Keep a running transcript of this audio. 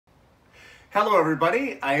Hello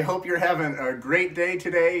everybody, I hope you're having a great day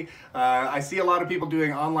today. I see a lot of people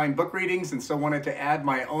doing online book readings and so wanted to add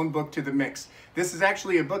my own book to the mix. This is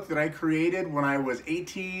actually a book that I created when I was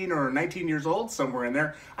 18 or 19 years old, somewhere in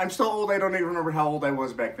there. I'm so old I don't even remember how old I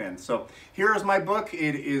was back then. So here is my book.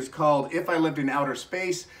 It is called If I Lived in Outer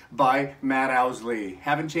Space by Matt Owsley.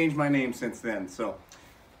 Haven't changed my name since then, so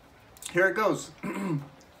here it goes.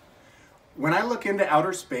 When I look into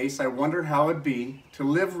outer space, I wonder how it'd be to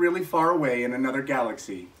live really far away in another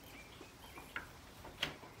galaxy.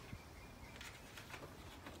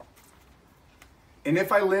 And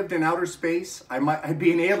if I lived in outer space, I'd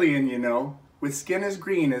be an alien, you know, with skin as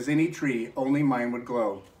green as any tree, only mine would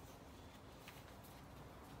glow.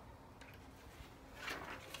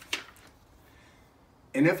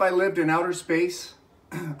 And if I lived in outer space,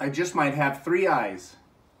 I just might have 3 eyes.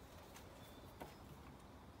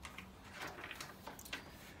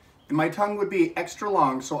 And my tongue would be extra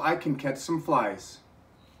long so I can catch some flies.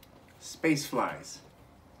 Space flies.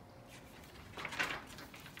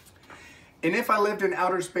 And if I lived in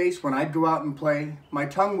outer space, when I'd go out and play, my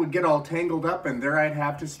tongue would get all tangled up and there I'd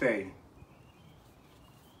have to stay.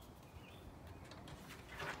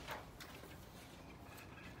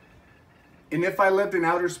 And if I lived in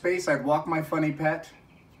outer space, I'd walk my funny pet.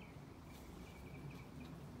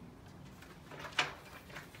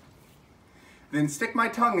 Then stick my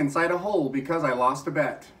tongue inside a hole because I lost a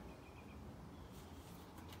bet.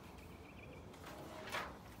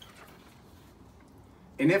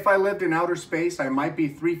 And if I lived in outer space, I might be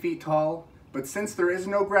 3 feet tall, but since there is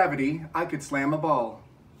no gravity, I could slam a ball.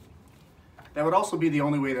 That would also be the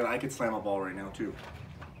only way that I could slam a ball right now, too.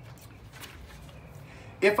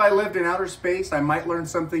 If I lived in outer space, I might learn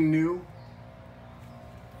something new.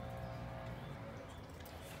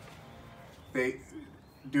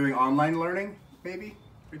 Doing online learning, maybe,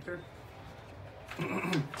 right there.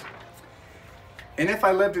 And if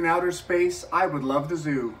I lived in outer space, I would love the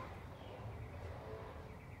zoo.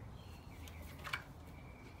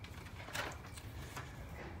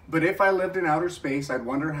 But if I lived in outer space, I'd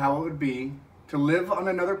wonder how it would be to live on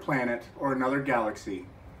another planet or another galaxy.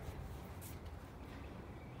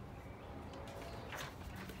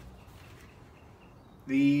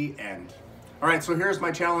 The end. All right, so here's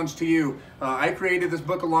my challenge to you. I created this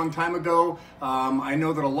book a long time ago. I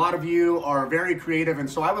know that a lot of you are very creative, and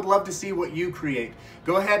so I would love to see what you create.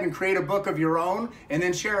 Go ahead and create a book of your own and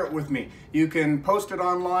then share it with me. You can post it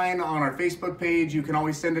online on our Facebook page. You can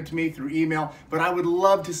always send it to me through email, but I would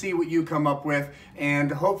love to see what you come up with,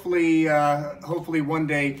 and hopefully one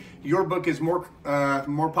day your book is more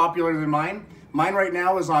popular than mine. Mine right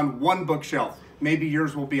now is on 1 bookshelf. Maybe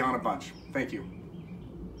yours will be on a bunch. Thank you.